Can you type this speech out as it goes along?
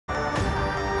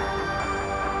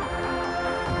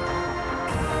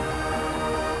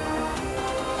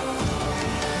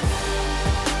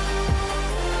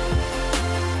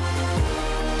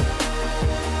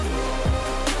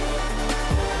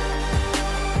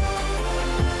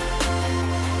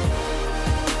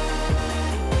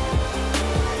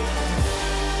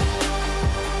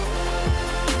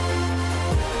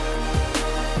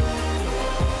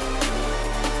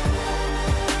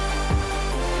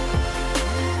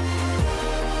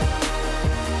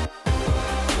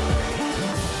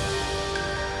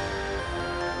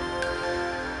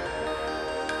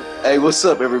Hey, what's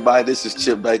up, everybody? This is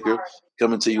Chip Baker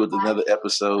coming to you with another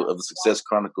episode of the Success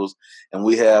Chronicles. And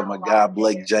we have my guy,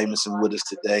 Blake Jamieson, with us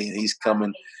today. And he's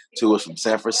coming to us from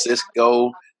San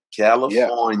Francisco,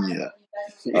 California.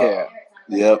 Yeah.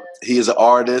 Yep. He is an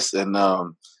artist and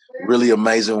really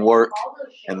amazing work.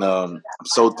 And I'm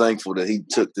so thankful that he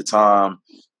took the time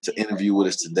to interview with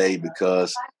us today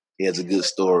because he has a good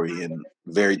story and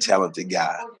very talented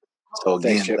guy. So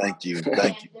again, Thanks, thank you.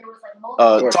 Thank you.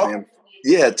 Of course, man.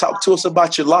 Talk to us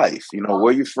about your life. You know,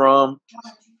 where you're from,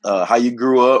 how you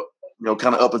grew up, you know,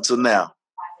 kind of up until now.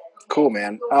 Cool,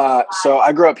 man. So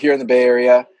I grew up here in the Bay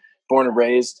Area, born and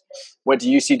raised, went to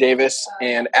UC Davis,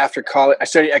 and after college, I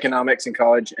studied economics in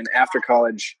college, and after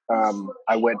college,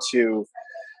 I went to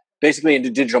basically into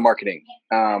digital marketing.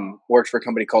 Worked for a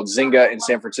company called Zynga in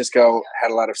San Francisco, had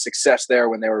a lot of success there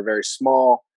when they were very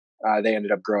small. They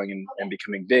ended up growing and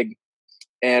becoming big.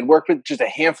 And worked with just a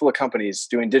handful of companies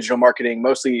doing digital marketing,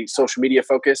 mostly social media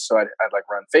focused. So I'd like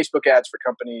run Facebook ads for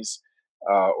companies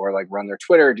or like run their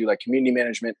Twitter, do like community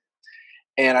management.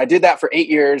 And I did that for 8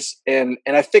 years. And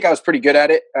I think I was pretty good at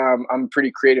it. I'm a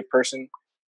pretty creative person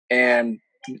and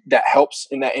that helps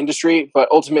in that industry. But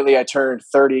ultimately I turned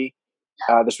 30.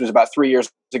 This was about 3 years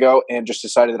ago and just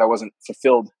decided that I wasn't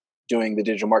fulfilled doing the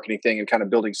digital marketing thing and kind of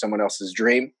building someone else's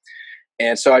dream.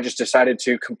 And so I just decided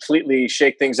to completely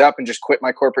shake things up and just quit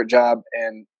my corporate job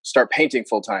and start painting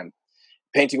full time.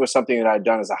 Painting was something that I'd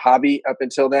done as a hobby up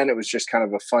until then. It was just kind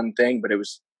of a fun thing, but it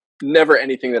was never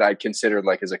anything that I'd considered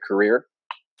like as a career.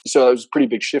 So it was a pretty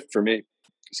big shift for me.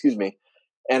 Excuse me.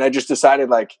 And I just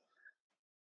decided like,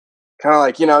 kind of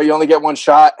like, you know, you only get one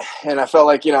shot. And I felt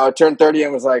like, you know, I turned 30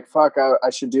 and was like, fuck,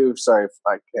 I should do, sorry if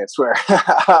I can't swear.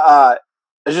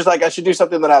 It's just like, I should do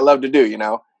something that I love to do, you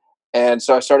know? And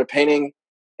so I started painting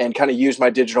and kind of used my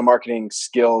digital marketing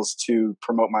skills to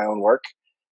promote my own work.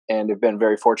 And have been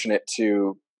very fortunate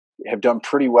to have done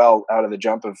pretty well out of the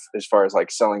jump of as far as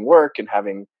like selling work and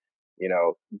having, you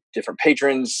know, different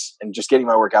patrons and just getting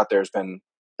my work out there has been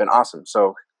awesome.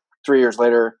 So 3 years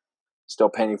later, still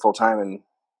painting full time and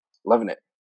loving it.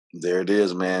 There it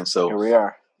is, man. So here we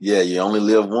are. Yeah, you only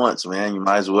live once, man. You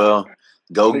might as well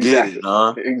go get it,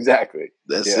 huh? Exactly.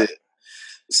 That's it.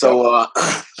 So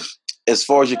as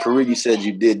far as your career, you said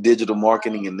you did digital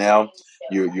marketing and now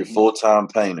you're full-time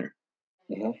painter.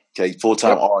 Mm-hmm. Okay,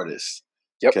 full-time artist.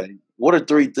 Yep. Okay. What are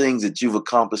 3 things that you've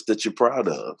accomplished that you're proud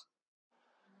of?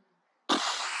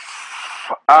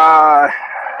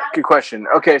 Good question.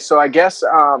 Okay, so I guess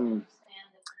I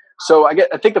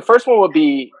think the first one would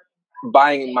be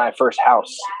buying my first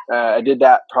house. I did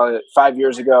that probably 5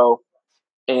 years ago,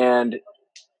 and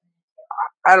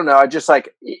I don't know. I just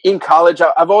like in college,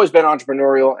 I've always been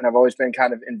entrepreneurial and I've always been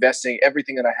kind of investing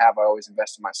everything that I have. I always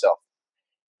invest in myself.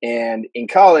 And in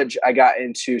college, I got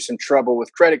into some trouble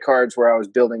with credit cards where I was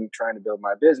trying to build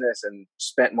my business and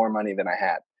spent more money than I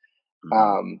had.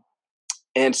 Mm-hmm.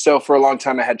 And so for a long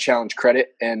time I had challenged credit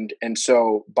and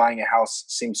so buying a house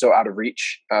seemed so out of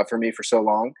reach for me for so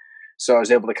long. So I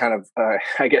was able to kind of,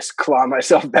 I guess, claw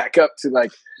myself back up to like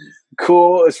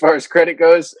cool as far as credit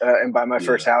goes and buy my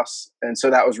first house. And so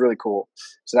that was really cool.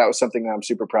 So that was something that I'm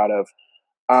super proud of.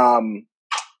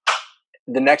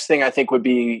 The next thing I think would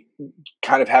be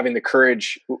kind of having the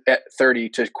courage at 30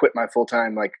 to quit my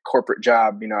full-time like corporate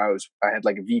job. You know, I had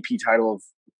like a VP title of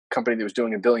a company that was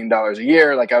doing $1 billion a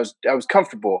year. Like I was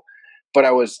comfortable, but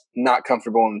I was not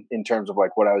comfortable in terms of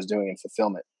like what I was doing in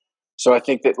fulfillment. So I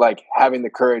think that like having the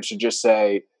courage to just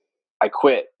say, I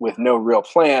quit with no real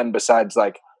plan besides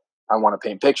like, I want to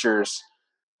paint pictures.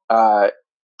 That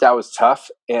was tough.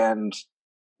 And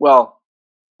well,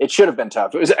 it should have been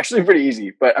tough. It was actually pretty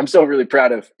easy, but I'm still really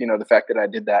proud of, you know, the fact that I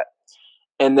did that.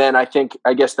 And then I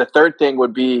guess the third thing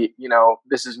would be, you know,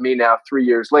 this is me now 3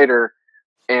 years later,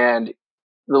 and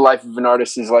the life of an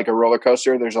artist is like a roller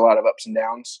coaster. There's a lot of ups and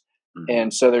downs. Mm-hmm.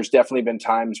 And so there's definitely been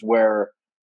times where,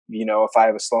 you know, if I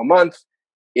have a slow month,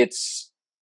 it's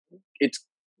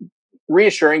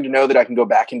reassuring to know that I can go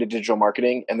back into digital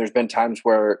marketing. And there's been times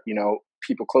where, you know,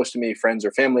 people close to me, friends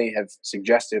or family have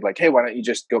suggested like, hey, why don't you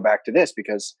just go back to this?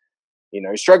 Because, you know,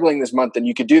 you're struggling this month and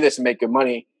you could do this and make good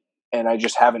money. And I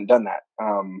just haven't done that.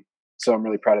 So I'm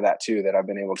really proud of that too, that I've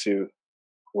been able to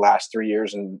last 3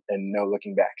 years and no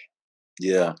looking back.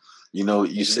 Yeah. You know,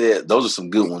 you said, those are some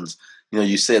good ones. You know,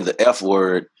 you said the F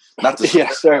word, not the,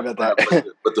 sorry about that,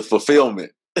 but the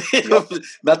fulfillment, yep.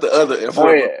 Not the other F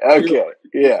word. Oh, yeah.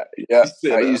 Okay. Yeah.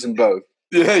 I use them both.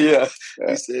 Yeah.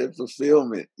 He said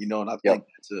fulfillment, you know, and I think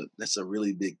that's a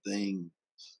really big thing.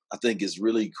 I think it's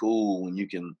really cool when you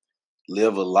can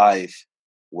live a life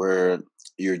where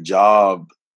your job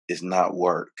is not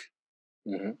work.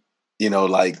 Mm-hmm. You know,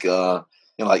 like,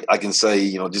 and like I can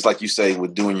say, just like you say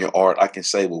with doing your art, I can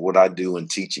say with what I do in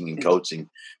teaching and coaching,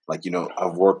 like,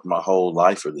 I've worked my whole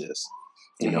life for this,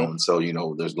 Mm-hmm. and so,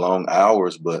 there's long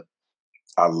hours, but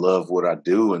I love what I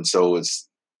do. And so it's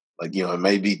like, it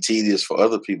may be tedious for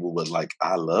other people, but like,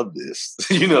 I love this,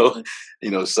 Oh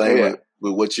same yeah,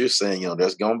 with what you're saying,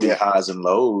 there's going to be yeah. highs and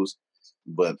lows,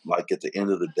 but like at the end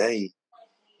of the day,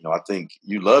 I think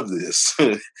you love this,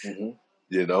 Mm-hmm.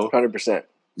 you know? 100%.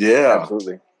 Yeah.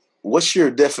 Absolutely. What's your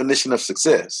definition of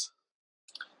success?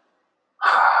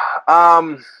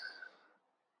 Um,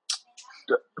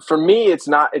 for me, it's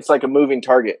like a moving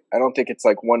target. I don't think it's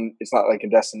like one, it's not like a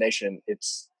destination.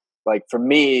 It's like, for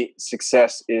me,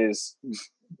 success is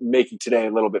making today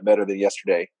a little bit better than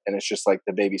yesterday. And it's just like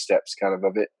the baby steps kind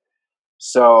of it.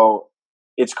 So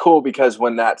it's cool because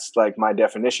when that's like my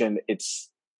definition, it's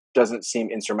doesn't seem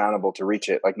insurmountable to reach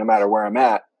it. Like no matter where I'm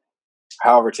at,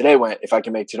 however today went, if I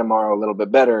can make tomorrow a little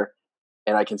bit better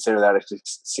and I consider that a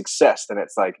success, then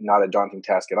it's like not a daunting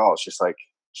task at all. It's just like,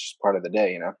 it's just part of the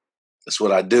day, That's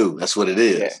what I do. That's what it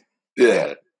Yeah. is.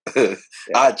 Yeah. Yeah.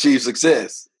 Yeah. I achieve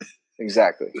success.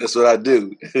 Exactly. That's what I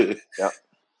do. Yeah.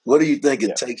 What do you think it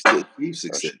Yeah. takes to achieve Oh, shit.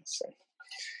 success? Sorry.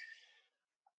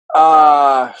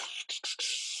 Uh,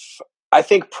 I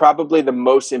think probably the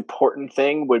most important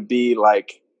thing would be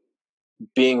like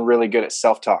being really good at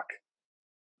self-talk,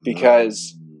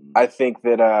 because Mm. I think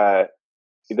that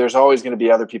there's always going to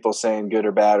be other people saying good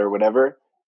or bad or whatever,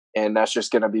 and that's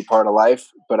just going to be part of life.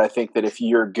 But I think that if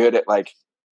you're good at like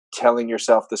telling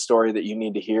yourself the story that you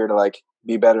need to hear to like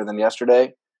be better than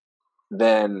yesterday,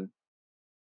 then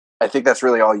I think that's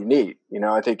really all you need.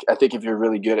 I think if you're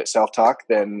really good at self-talk,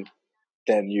 then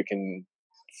you can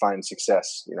find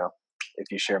success, if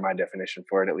you share my definition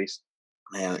for it, at least.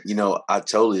 Man, I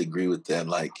totally agree with that.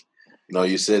 Like,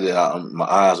 you said it, my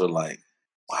eyes were like,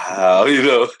 wow,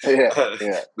 Yeah.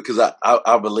 Yeah. because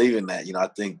I believe in that. I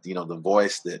think, the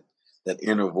voice, that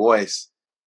inner voice,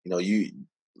 you,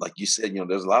 like you said,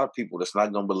 there's a lot of people that's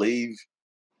not going to believe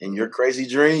in your Mm-hmm. crazy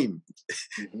dream,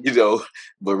 Mm-hmm.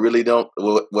 but really don't,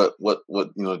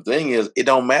 the thing is, it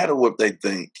don't matter what they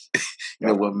think.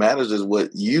 Yeah. What matters is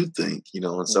what you think,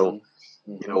 and so, Mm-hmm.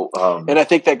 you Mm-hmm. know, And I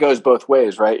think that goes both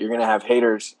ways, right? You're going to have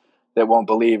haters that won't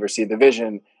believe or see the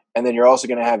vision. And then you're also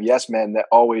going to have yes men that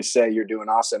always say you're doing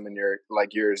awesome and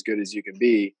you're as good as you can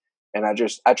be. And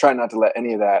I try not to let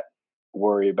any of that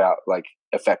worry about like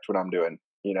affect what I'm doing,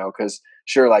 because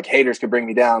sure, like haters could bring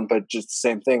me down, but just the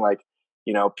same thing, like,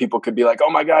 people could be like, oh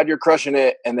my God, you're crushing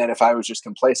it. And then if I was just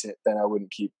complacent, then I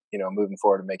wouldn't keep, moving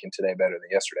forward and making today better than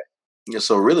yesterday. yeah,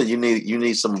 so really you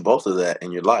need some of both of that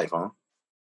in your life, huh?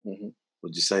 Mm-hmm.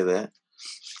 Would you say that?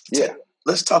 Yeah.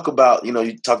 Let's talk about,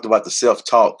 you talked about the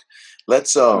self-talk.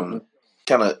 Let's Mm-hmm.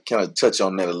 kind of touch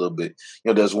on that a little bit.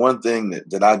 There's one thing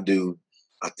that I do.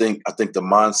 I think the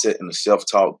mindset and the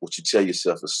self-talk, what you tell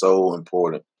yourself, is so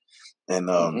important. And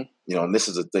Mm-hmm. and this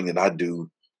is a thing that I do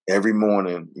every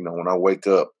morning, when I wake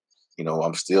up,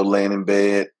 I'm still laying in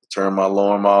bed, turn my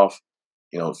alarm off.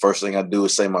 First thing I do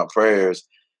is say my prayers.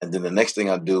 And then the next thing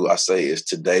I do, I say is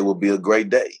today will be a great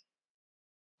day.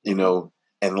 you Mm-hmm. know,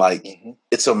 and like Mm-hmm.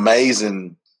 it's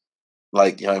amazing.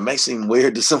 Like, it may seem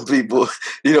weird to some people,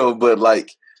 but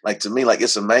like to me, like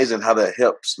it's amazing how that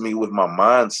helps me with my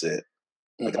mindset.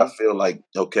 Like I Mm-hmm. feel like,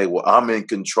 okay, well, I'm in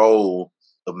control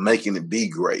of making it be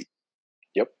great.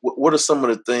 Yep. What are some of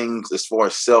the things as far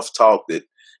as self-talk that,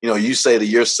 you say to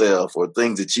yourself, or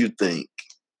things that you think?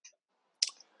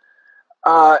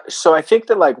 So I think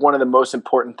that like one of the most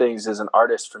important things as an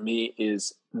artist for me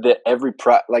is that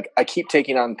like I keep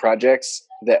taking on projects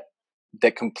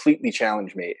that completely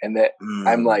challenge me, and that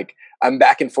Mm, I'm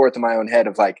back and forth in my own head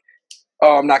of like,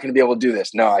 oh, I'm not going to be able to do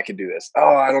this. No, I can do this.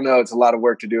 Oh, I don't know. It's a lot of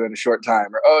work to do in a short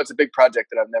time. Or, oh, it's a big project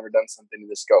that I've never done something to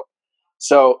this scope.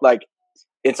 So like,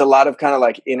 it's a lot of kind of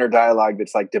like inner dialogue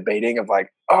that's like debating of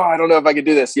like, oh, I don't know if I could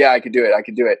do this. Yeah, I could do it. I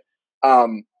could do it.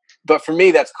 But for me,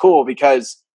 that's cool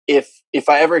because if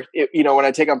I ever, when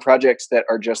I take on projects that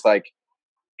are just like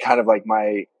kind of like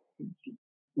my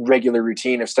regular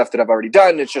routine of stuff that I've already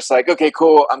done, it's just like, okay,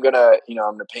 cool. I'm gonna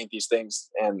paint these things,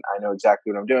 and I know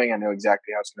exactly what I'm doing. I know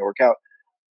exactly how it's gonna work out.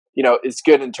 It's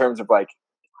good in terms of like,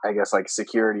 I guess like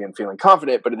security and feeling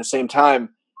confident, but at the same time,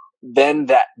 then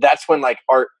that's when like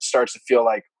art starts to feel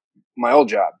like my old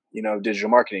job, digital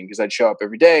marketing, because I'd show up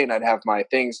every day and I'd have my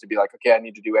things to be like, okay, I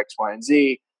need to do X, Y, and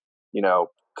Z,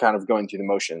 kind of going through the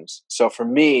motions. So for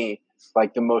me,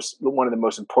 like one of the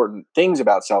most important things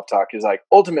about self-talk is like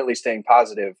ultimately staying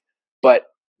positive, but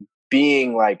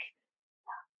being like,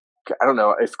 I don't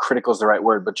know if critical is the right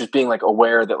word, but just being like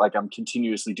aware that like I'm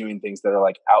continuously doing things that are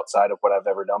like outside of what I've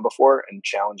ever done before and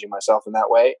challenging myself in that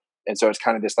way. And so it's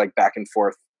kind of this like back and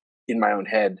forth in my own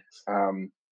head.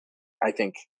 I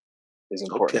think is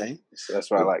important. Okay. So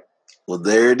that's what I like. Well,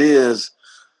 there it is.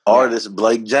 Artist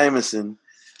Blake Jamieson.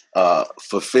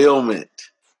 Fulfillment.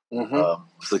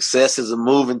 Success is a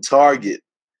moving target.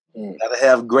 Gotta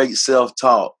have great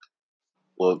self-talk.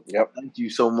 Well, thank you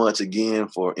so much again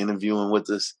for interviewing with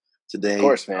us today. Of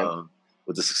course, man.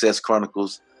 With the Success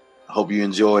Chronicles. I hope you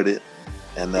enjoyed it.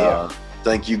 And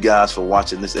thank you guys for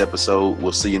watching this episode.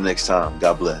 We'll see you next time.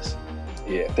 God bless.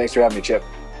 Yeah. Thanks for having me, Chip.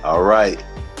 All right.